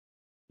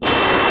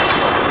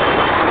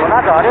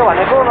झऱ्यो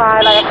भनेको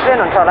मलाई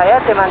एक्सिडेन्ट हुन्छ होला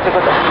यार त्यो मान्छेको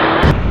त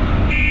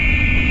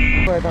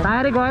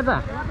टायरै गयो त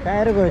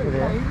टायरै गयो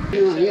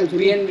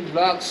BNB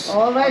Vlogs.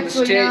 All right,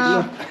 so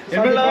yeah,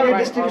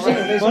 distribution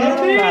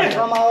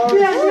from our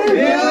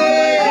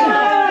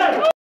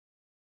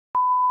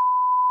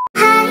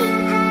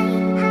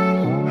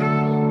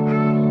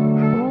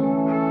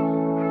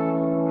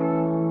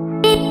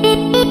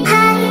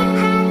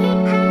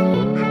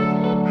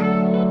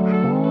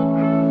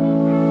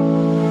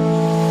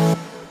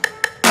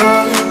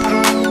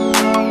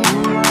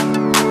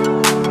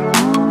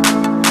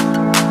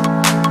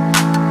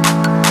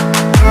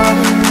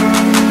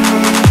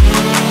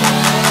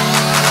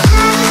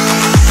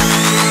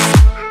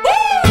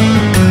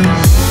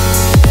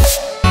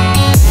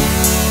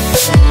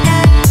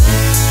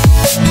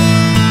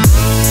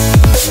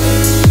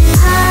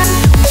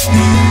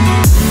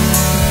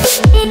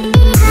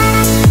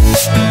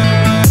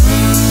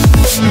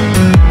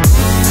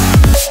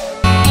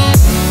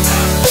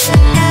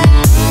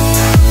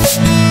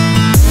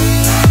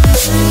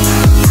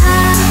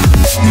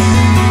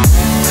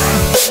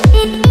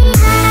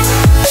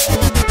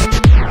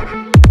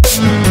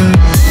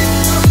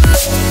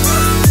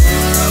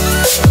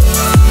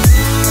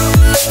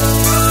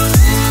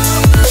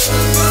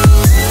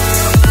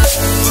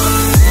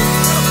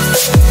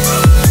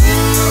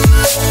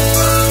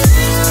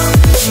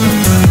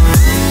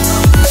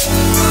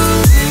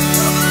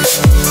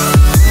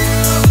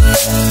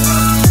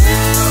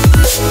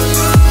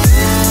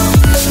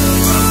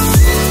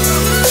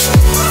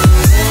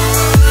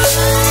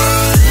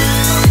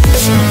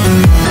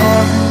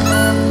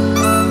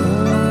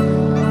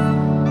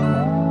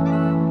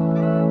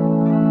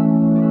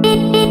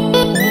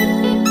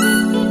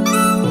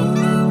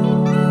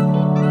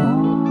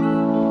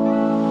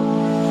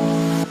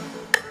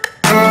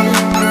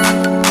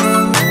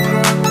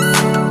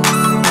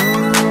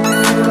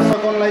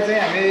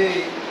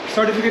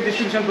certificate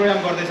distribution programme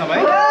गर्दैछौँ भाइ।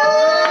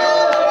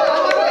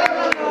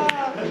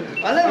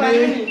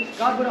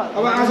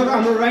 अब आजको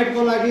हाम्रो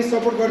राइडको लागि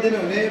सपोर्ट गरिदिनु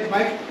हुने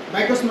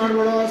बाइकर्स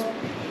मार्टबाट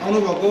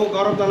आउनुभएको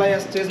गौरव दालाई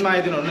यस स्टेजमा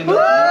आइदिनु हुने। गौरव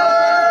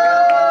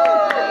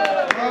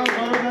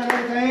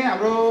दालाई चाहिँ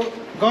हाम्रो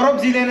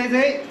गौरवजीले नै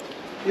चाहिँ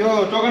यो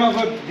टोकन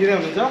अफर दिँदै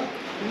हुनुहुन्छ।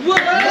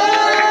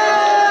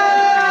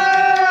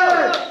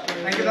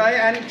 थ्याङ्क यू दाई।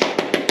 एन्ड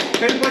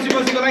फेरि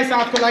पछिको लागि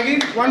साथको लागि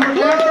वान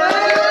मोर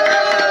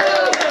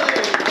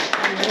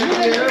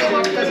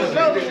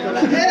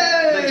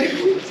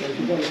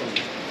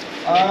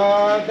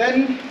देन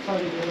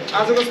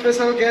आजको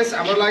स्पेशल गेस्ट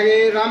हाम्रो लागि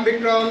राम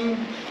विक्रम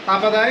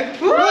थापा दाई।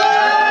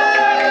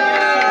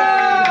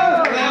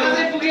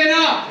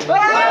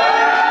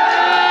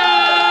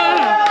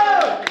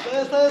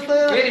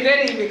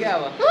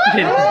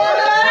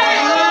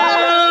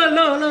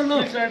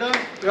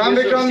 राम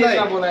विक्रम दाई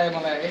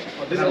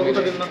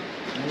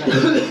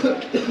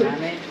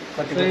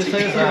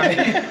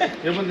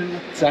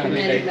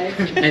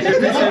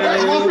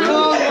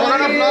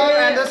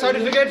and the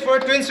certificate for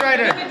twins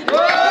rider.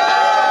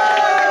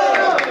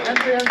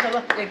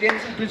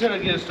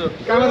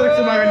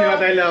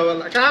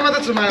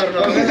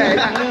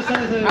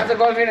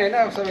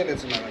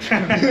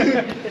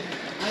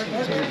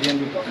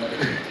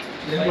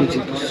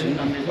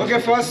 Okay,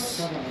 first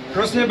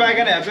Rosni bike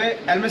and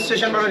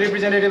administration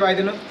representative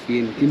आइदिनु।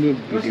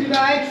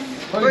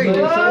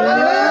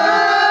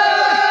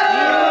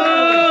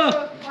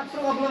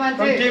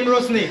 From Team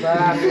Rosni.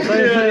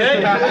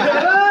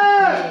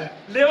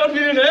 Level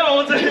million है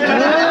आउँछ।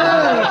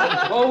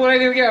 ओ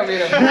उडाइदिउ के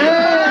मेरो।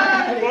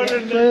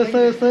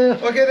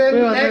 Okay then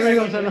next.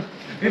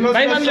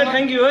 भाइमानले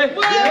thank you है।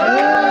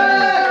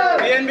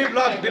 BNB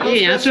Vlog। ए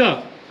यहाँ छु।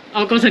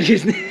 अब कसरी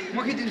खिच्ने? म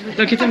खिचिदिन्छु। त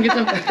खिचौँ।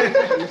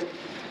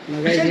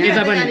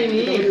 यता पनि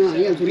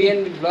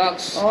BNB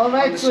Vlogs. all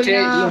right, so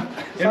yeah,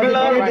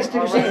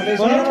 distribution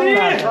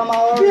from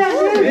our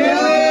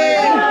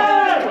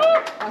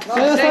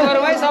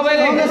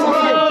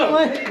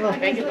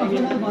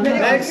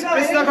Next,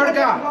 Mr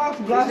Gorkha.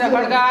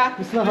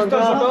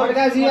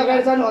 Gorkha जी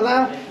अगाडि जानु होला।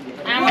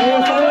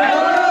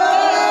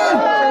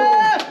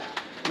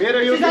 मेरो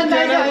YouTube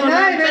च्यानलको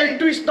नाम चाहिँ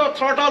ट्विस्ट द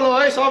थ्रटल हो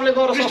है, सबले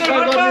गएर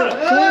सब्स्क्राइब गर्नु।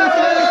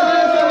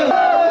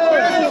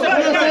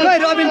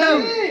 रबिन दाउ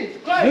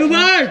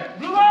Bluebird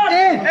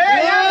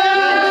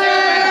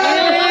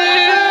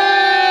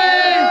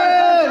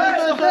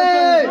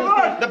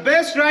the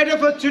best rider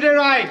for today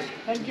ride.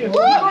 Thank you.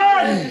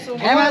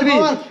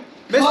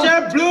 Mr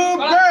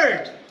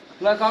Bluebird.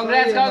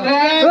 Congrats.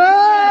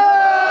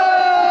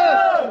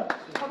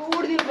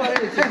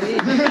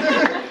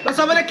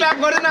 सबैले क्ल्याप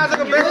गर्दैन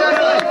आजको बेस्ट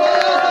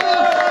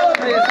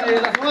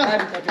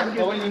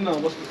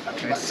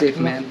Safe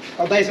man.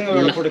 दाइसँग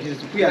एउटा फोटो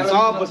खिच्छु। पुगिहाल्छ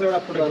सब बस एउटा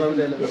फोटो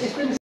गराउँदै।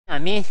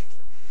 हामी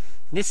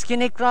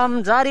निस्किने क्रम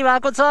जारी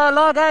भएको छ। ल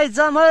गाइस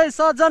जाम है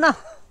 7 जना।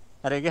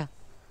 अरे क्या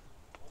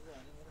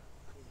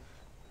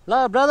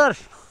ल ब्रदर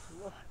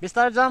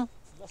बिस्तारै जाम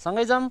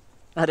सँगै जाम।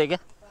 अरे क्या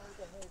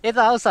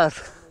यता आऊ सर।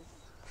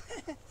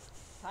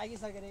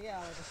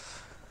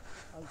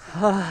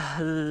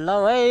 ल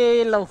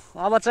है ल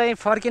अब चाहिँ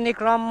फर्किने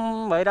क्रम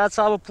भइरहेछ।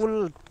 अब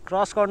पुल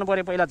क्रस गर्नु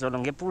पऱ्यो पहिला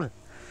झोलुङ्गे पुल,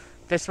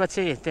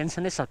 त्यसपछि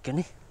टेन्सनै सक्यो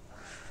नि,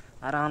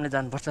 आरामले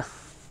जानुपर्छ।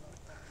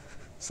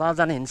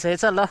 सबजना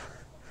हिँड्छ ल।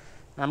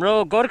 हाम्रो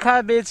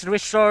गोर्खा बिच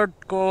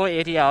रिसोर्टको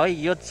एरिया हो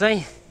यो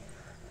चाहिँ,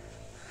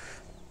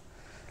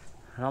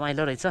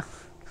 रमाइलो रहेछ।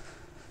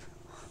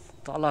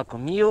 तल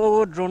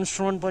घुमियो, ड्रोन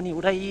स्रोन पनि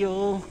उडाइयो।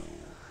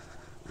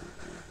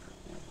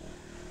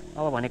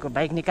 अब भनेको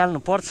बाइक निकाल्नु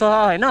पर्छ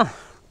होइन।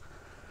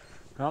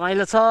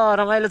 रमाइलो छ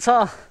रमाइलो छ।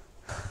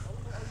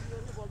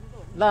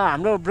 ल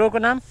हाम्रो ब्रोको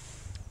नाम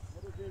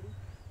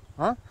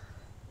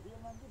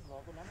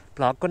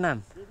भ्लगको नाम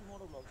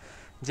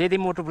जेडी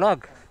मोटो भ्लग।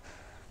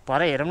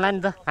 भरे हेरौँला नि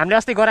त, हामीले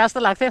अस्ति गरे जस्तो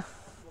लाग्थ्यो।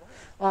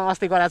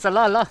 अस्ति गराएको छ। ल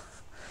ल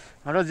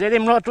हाम्रो जेडी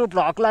मोटो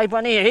भ्लगलाई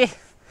पनि है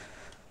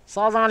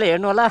सबजनाले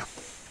हेर्नु होला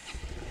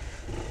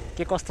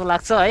के कस्तो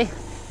लाग्छ है।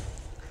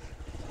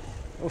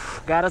 उफ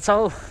गाह्रो छ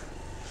हौ।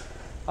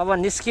 अब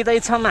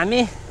निस्किँदैछौँ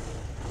हामी।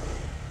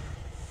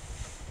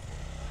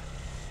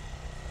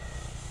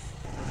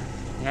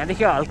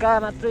 यहाँदेखि हल्का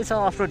मात्रै छ,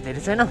 अफ रोड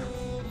धेरै छैन।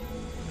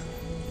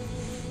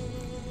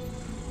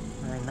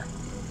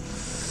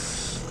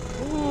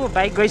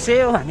 बाइक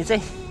गइसक्यो, हामी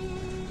चाहिँ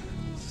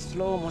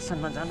स्लो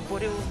मोसनमा जानु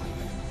पर्यो।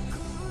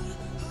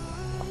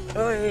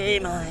 ओए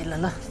ल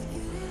ल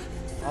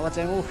अब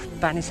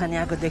चाहिँ पानी सानी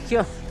आएको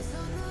देखियो,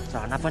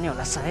 झर्ना पनि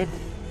होला सायद।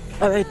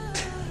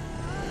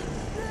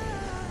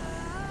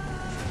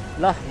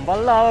 ल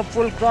बल्ल अब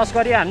पुल क्रस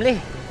गऱ्यो हामीले।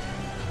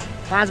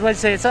 5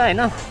 बजिसकेको छ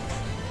होइन,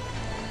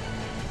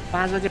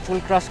 5 बजे पुल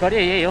क्रस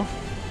गऱ्यो। यही हो,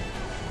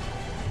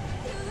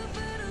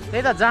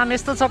 त्यही त जाम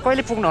यस्तो छ,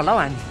 कहिले पुग्नु होला हौ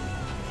हामी।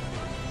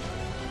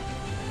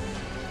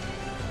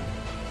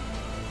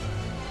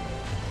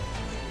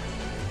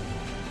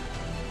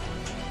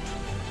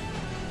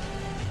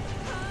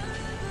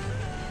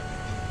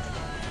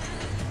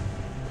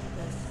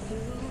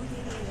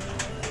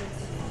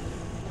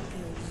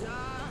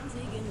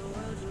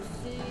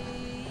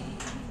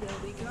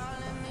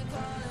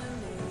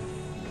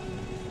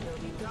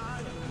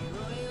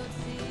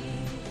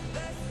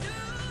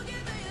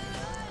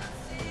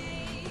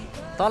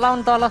 तल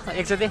आउनु तल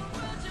एकचोटि।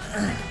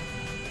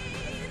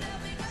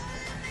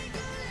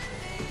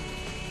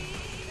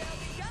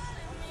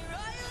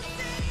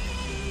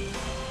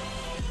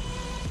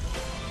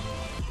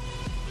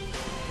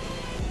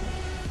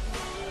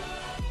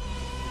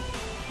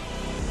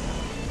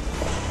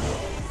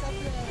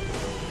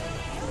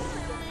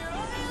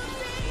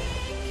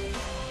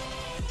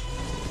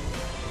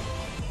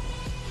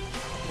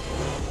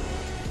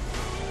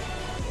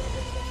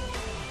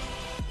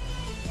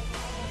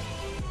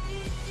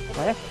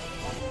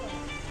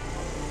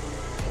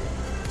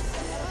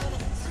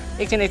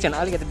 एकछिन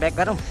अलिकति ब्याक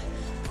गरौँ।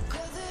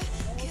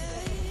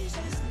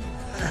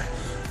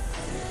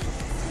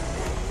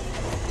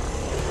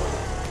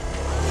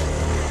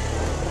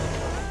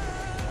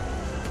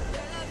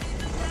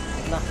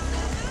 ल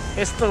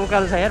यस्तो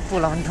उकालो छ यार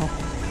पुल आउनु ठाउँ।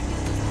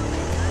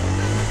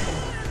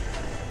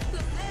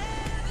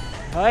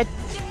 है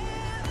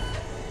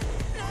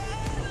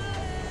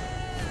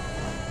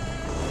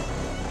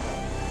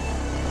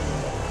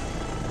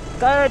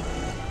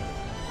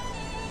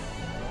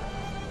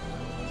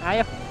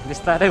आयो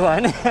बिस्तारै भयो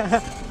नि।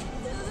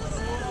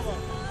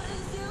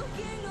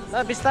 ल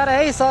बिस्तारै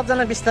है,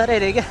 सबजना बिस्तारै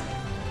अरे क्या।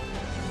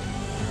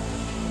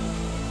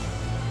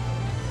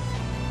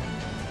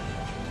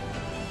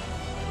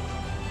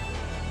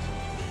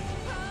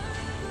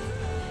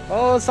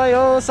 सही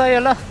हो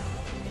ल।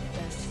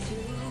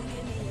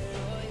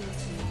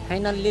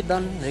 फाइनल्ली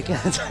डन रे क्या।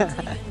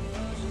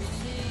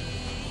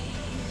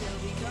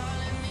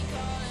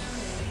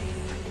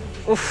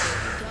 उफ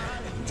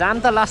जाम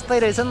त लास्टै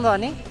रहेछ नि त।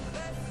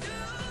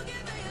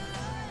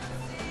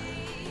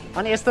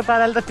 अनि यस्तो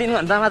पाराले त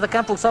 3 घन्टामा त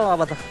कहाँ पुग्छ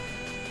अब त।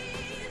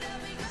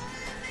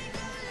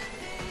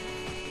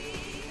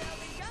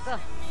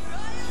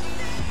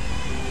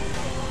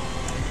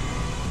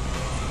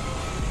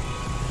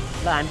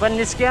 ल हामी पनि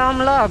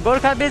निस्क्यौँ। ल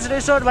गोर्खा बिच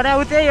रिसोर्ट भने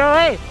त्यही हो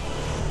है।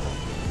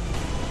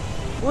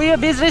 उयो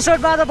बिच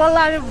रिसोर्टबाट बल्ल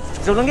हामी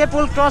झुलुङ्गे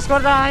पुल क्रस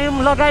गरेर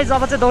आयौँ। ल गाइज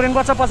अब चाहिँ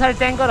दौडिनुपर्छ। पछाडि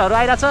ट्याङ्करहरू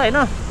आइरहेछ होइन,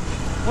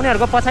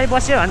 उनीहरूको पछाडि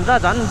बस्यो भने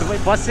त झन्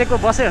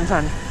बसै हुन्छ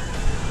हामी।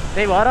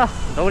 त्यही भएर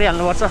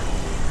दौडिहाल्नुपर्छ।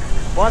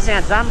 बस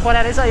यहाँ जाम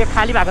परेको रहेछ, यो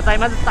खाली भएको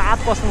टाइममा चाहिँ ताप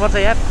बस्नुपर्छ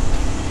यार।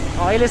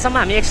 अहिलेसम्म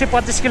हामी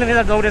 125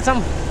 किलोमिटर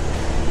दौडेछौँ।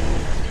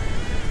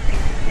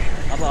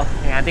 अब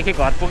यहाँदेखि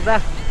घर पुग्दा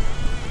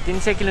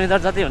 300 किलोमिटर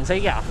जति हुन्छ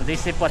कि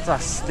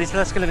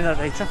 250 किलोमिटर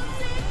रहेछ।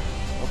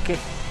 ओके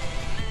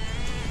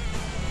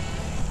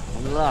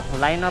ल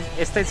लाइनअप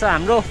यस्तै छ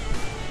हाम्रो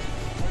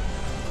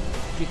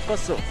कि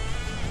कसो।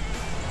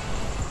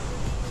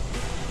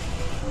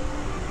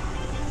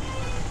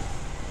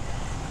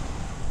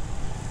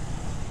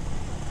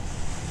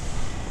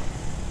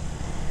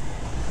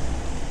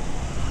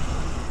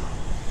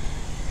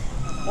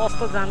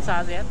 कस्तो जान्छ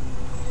आज यार,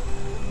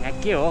 यहाँ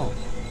के हो,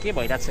 के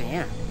भइरहेको छ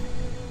यहाँ,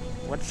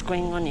 वाट्स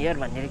गोइङ अन हियर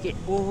भनेर कि।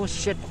 ओ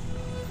सेट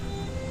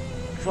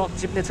ट्रक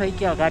चिप्ले छ कि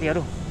क्या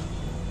गाडीहरू।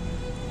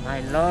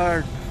 माई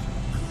लर्ड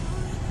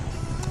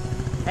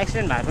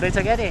एक्सिडेन्ट भएको रहेछ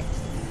क्या अरे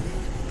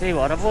त्यही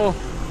भएर पो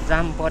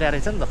जाम पर्या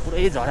रहेछ नि त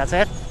पुरै झरा छ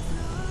यार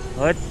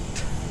हट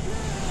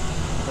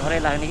डरै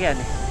लाग्ने क्या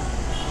अनि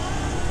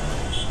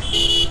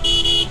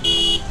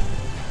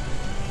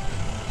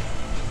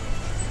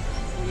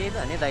यही त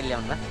हो नि दाइ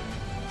ल्याउँदा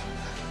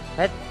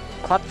हेट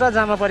खतरा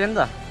जाममा पऱ्यो नि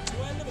त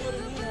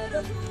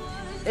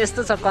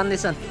यस्तो छ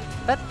कन्डिसन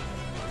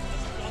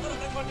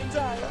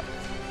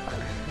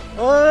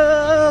ओ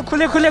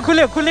खुल्यो खुल्यो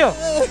खुल्यो खुल्यो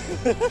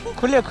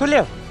खुल्यो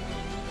खुल्यो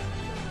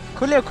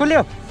खुल्यो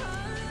खुल्यो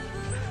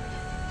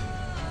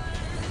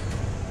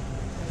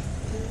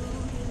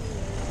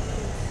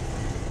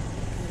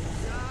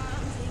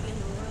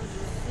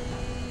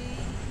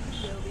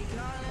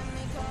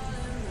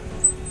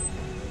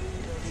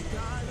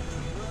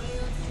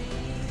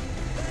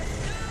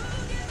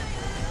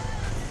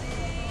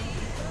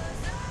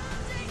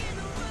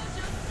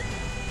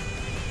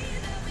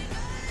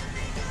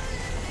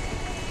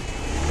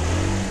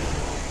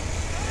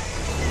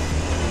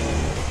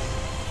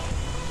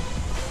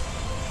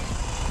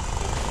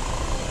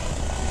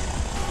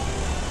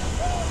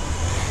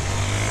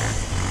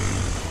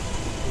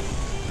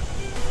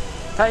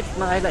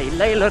साइडमा अहिले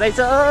हिल्ला हिलो रहेछ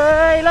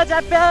हिलो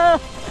च्याप्यो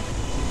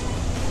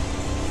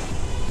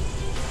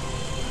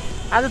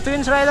आज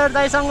ट्विन्स राइडर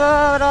दाइसँग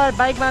र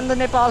बाइकमान्दु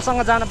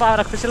नेपालसँग जान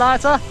पाएर खुसी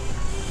लागेको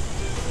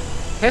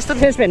छ फेस टु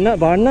फेस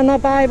भन्न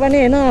नपाए पनि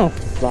होइन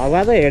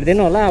भगवा त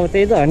हेरिदिनु होला अब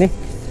त्यही त हो नि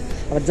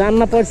अब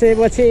जाममा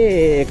पर्सेपछि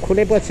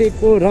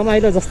खुलेपछिको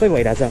रमाइलो जस्तै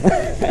भइरहेछ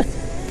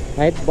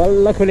है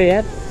बल्ल खुल्यो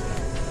यार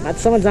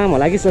माथिसम्म जाम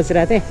होला कि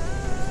सोचिरहेको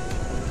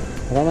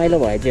थिएँ रमाइलो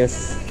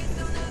भइदियोस्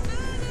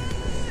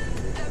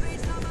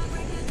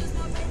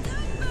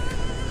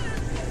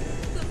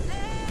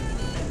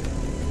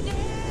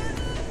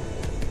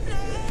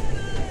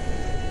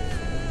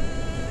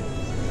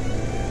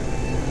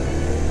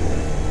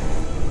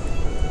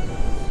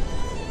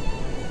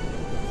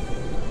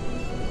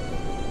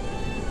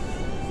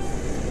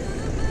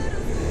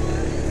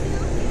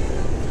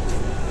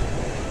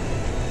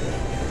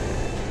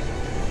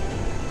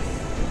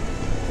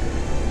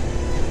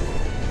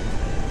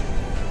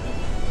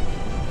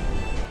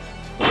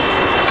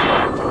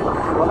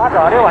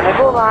झऱ्यो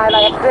भनेको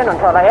मलाई एक्सिडेन्ट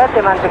हुन्छ होला यार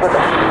त्यो मान्छेको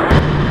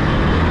त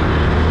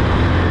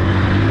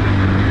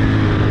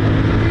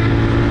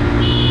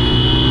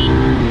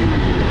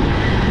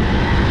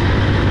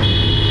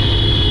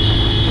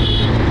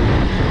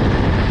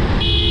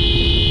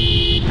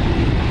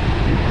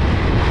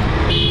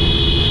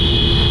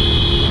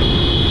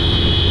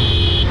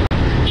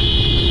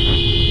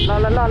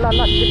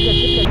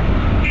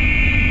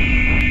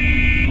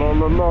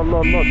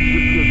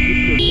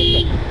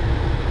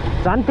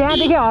झन्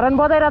त्यहाँदेखि हर्न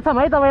बजाइरहेको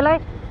छौँ है तपाईँलाई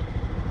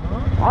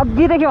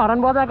अघिदेखि हर्न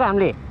बजाएको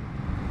हामीले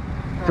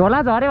झोला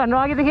झऱ्यो भनेर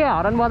अघिदेखि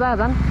हर्न बजाएको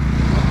झन्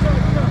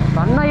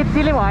धन्न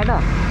यतिले भएन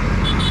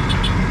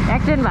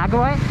एक्सिडेन्ट भएको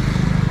भए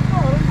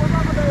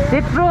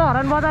त्यत्रो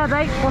हर्न बजाएको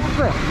चाहिँ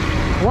कस्तो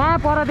वहाँ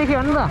परदेखि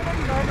हो नि त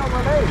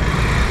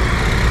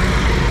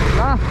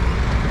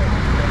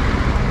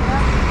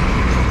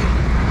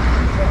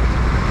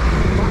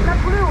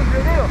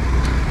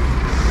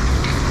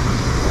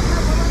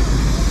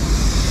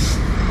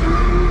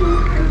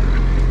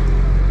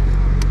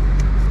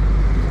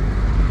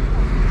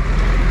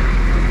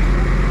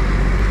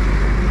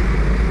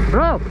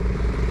ब्रो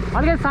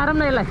अलिकति सारौँ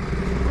न यसलाई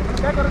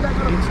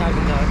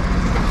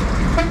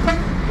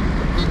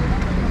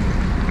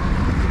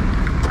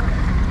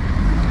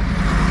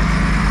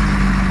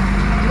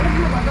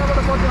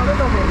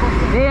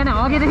ए होइन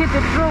अघिदेखि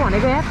त्यत्रो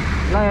भनेको यार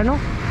ल हेर्नु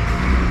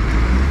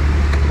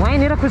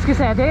वहीँनिर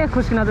खुस्किसकेको थिएँ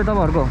खुस्किन चाहिँ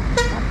तपाईँहरूको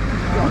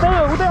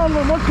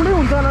ठुलै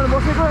हुन्छ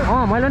बसेको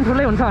मैले पनि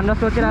ठुलै हुन्छ भनेर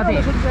सोचिरहेको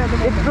थिएँ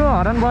यत्रो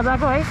हर्न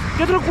बजाएको है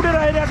त्यत्रो कुटेर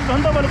आइरहेको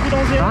झन् तपाईँले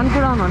कुदाउँछ झन्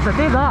कुदाउनुहुन्छ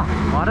त्यही त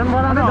हर्न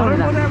बजाउँदै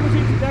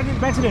ब्याक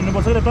साइड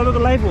हेर्नुपर्छ तपाईँको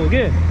लाइफ हो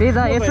कि त्यही त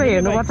यसो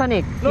हेर्नुपर्छ नि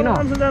किन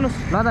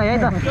ल त है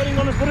त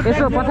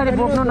यसो पछाडि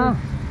बोक्नु न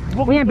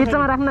यहाँ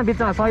बिचमा राख्नु न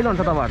बिचमा सहिलो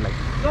हुन्छ तपाईँहरूलाई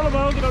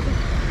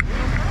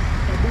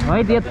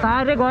है त्यो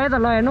टायरै गयो त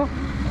ल हेर्नु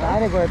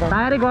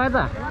टायरै गयो त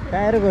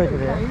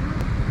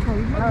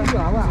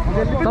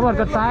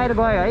तपाईँहरूको टायर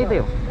गयो है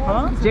त्यो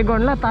चेक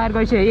गर्नु ल टायर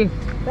गइसक्यो है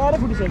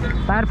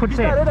टायर फुट्छ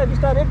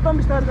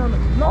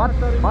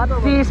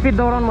अति स्पिड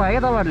दौडाउनु भयो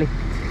क्या तपाईँहरूले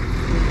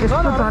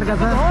यस्तो चर्का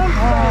छ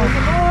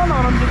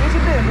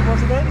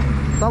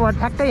तपाईँहरू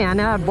ठ्याक्कै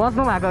यहाँनिर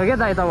बस्नु भएको हो क्या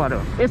दाइ तपाईँहरू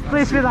यस्तो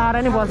स्पिड आएर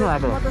नि बस्नु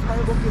भएको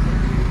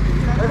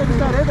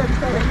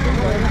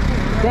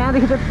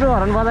त्यहाँदेखि त्यत्रो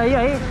हर्न बजायो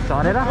है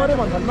झरेर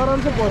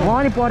म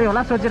नि पऱ्यो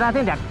होला सोचिरहेको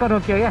थिएँ ढ्याक्क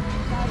रोक्यो क्या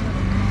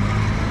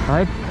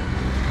है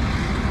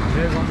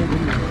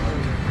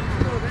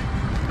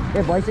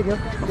ए भइसक्यो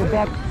त्यो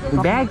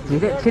ब्याग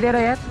छिरेर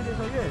यार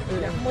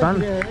झन्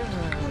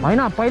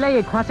होइन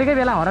पहिल्यै खसेकै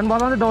बेला हर्न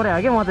बजाउँदै दौड्यो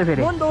कि म चाहिँ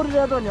फेरि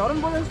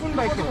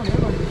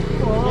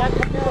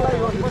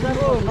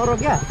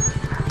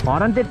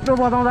हर्न त्यत्रो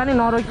बजाउँदा नि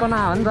नरोकिकन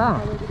हो नि त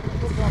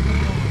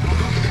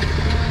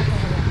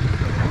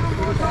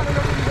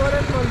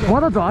म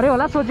त झऱ्यो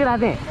होला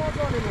सोचिरहेको थिएँ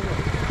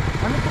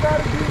हामी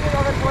पुराएर दिने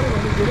अगाडि पऱ्यो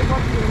भने धेरै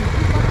पर्छ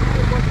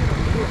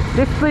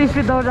त्यस्तो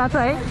स्पिड दौडिरहेको छ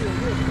है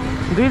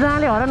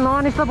दुईजनाले हरन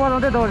ननिस्ता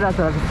बजाउँदै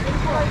दौडिरहेको छ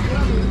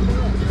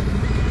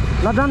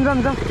ल जाम जाम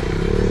जाम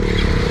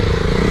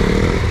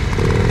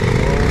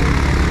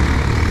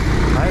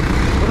है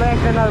ठुलो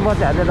एक्सिडेन्ट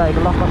बस्यो अझै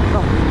दाइको लक्क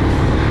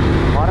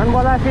हरन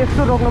बजाएपछि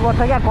यस्तो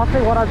रोक्नुपर्छ क्या कसै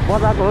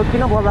बजाएको हो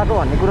किन बजाएको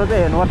भन्ने कुरो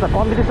चाहिँ हेर्नुपर्छ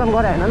कम्पिटिसन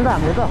गरे होइन नि त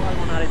हामीले त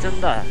बनाउँदैछ नि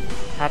त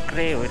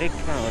थाक्रे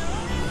होइरेकमा हो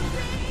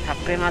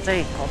थाक्रेमा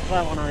चाहिँ खप्पा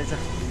बनाउँदैछ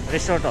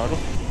रिसोर्टहरू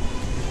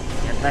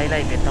यहाँ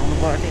दाइलाई भेट्टाउनु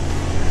पर्ने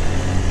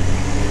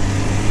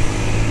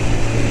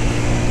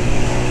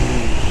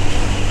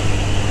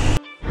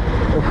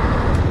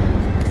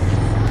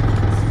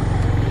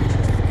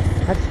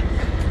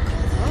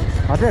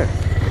हजुर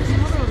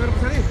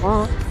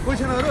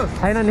क्वेसनहरू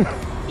छैन नि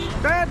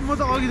ड्याड म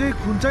त अघिदेखि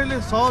खुन्चैले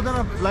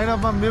 100जना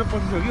लाइनअपमा मेरो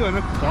पछि छ कि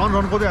भनेर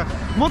रन खोज्यो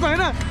म त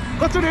होइन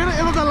कचोटि होइन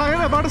यता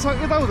लागेन बाटो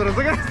यता हुँदो रहेछ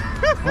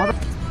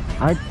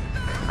क्या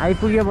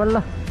आइपुग्यो बल्ल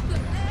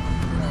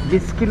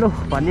 20 किलो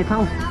भन्ने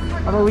ठाउँ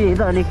अब उयो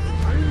त अनि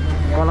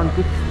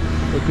कलङ्की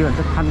के भन्छ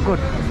खानकोट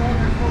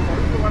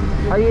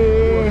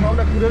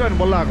कुदेर अनि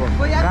बल्ल आएको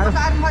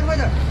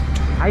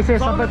आइसक्यो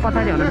सबै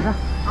पछाडि हुनुहुन्छ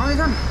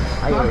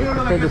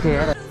दुखे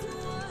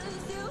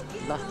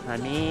ल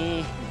हामी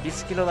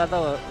 20 किलोबाट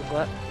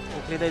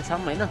उक्लिँदैछौँ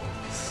होइन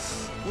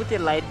ऊ त्यो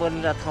लाइट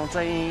बनिरहेको ठाउँ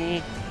चाहिँ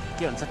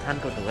के भन्छ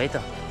थानकोट हो है त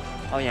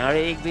अब यहाँबाट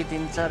 1 2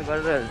 3 4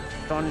 गरेर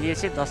टर्न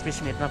लिएपछि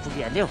 10-20 मिनटमा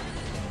पुगिहाल्यो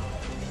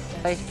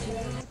है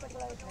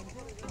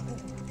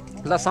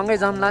ल सँगै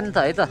जाऊँ ला नि त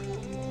है त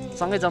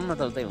सँगै जाऊँ न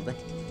त उतै हुँदै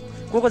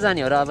को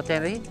जाने हो र अब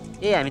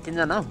त्यहाँदेखि ए हामी 3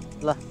 जना हौ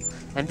ल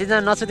हामी 3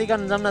 जना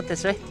नछुटिकन जाऊँ न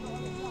त्यसै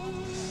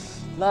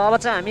ल अब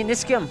चाहिँ हामी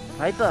निस्क्यौँ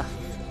है त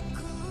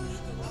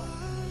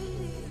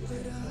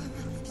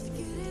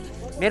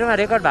मेरोमा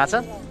रेकर्ड भएको छ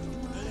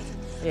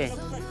ए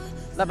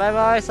ल बाई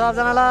बाई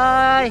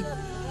सबजनालाई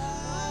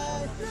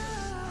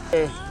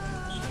ए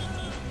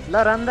ल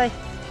राम दाइ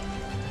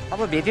अब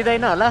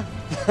भेटिँदैन होला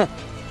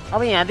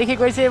अब यहाँदेखि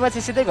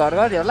गइसकेपछि सिधै घर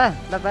गयो होला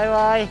ल बाई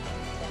बाई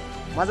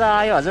मजा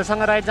आयो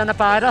हजुरसँग राइड जान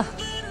पाएर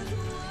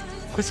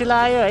खुसी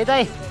लाग्यो है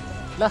दाइ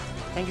ल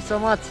थ्याङ्क यू सो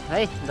मच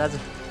है दाजु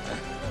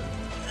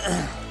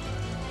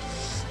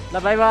ल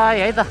बाई बाई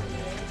है त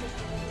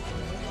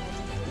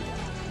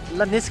ल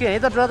निस्क्यो है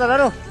त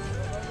ब्रदरहरू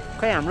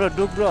खै हाम्रो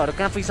डुब्रोहरू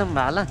कहाँ पुगिसम्म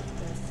भयो होला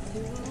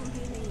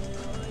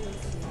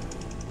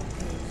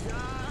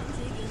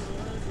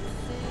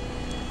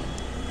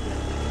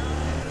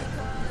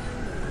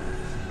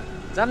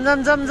जम जम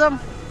जम जम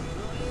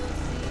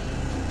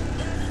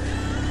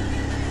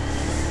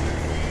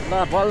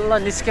ल बल्ल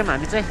निस्क्यौँ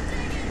हामी चाहिँ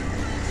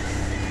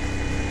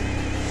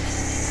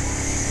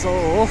सो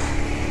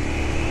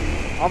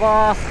अब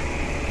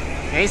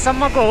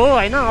यहीँसम्मको हो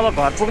होइन अब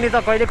घर पुग्ने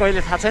त कहिले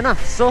कहिले थाहा छैन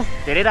सो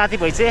धेरै राति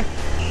भइसक्यो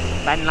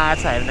पानी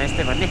लागेको छ हेर्न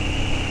यस्तै भन्ने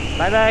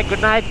by by good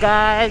night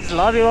guys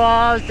love you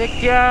all take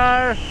care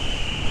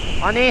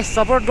अनि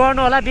सपोर्ट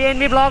गर्नु होला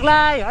बिएनबी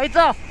ब्लगलाई है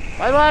त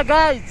बाई बाई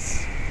गाइज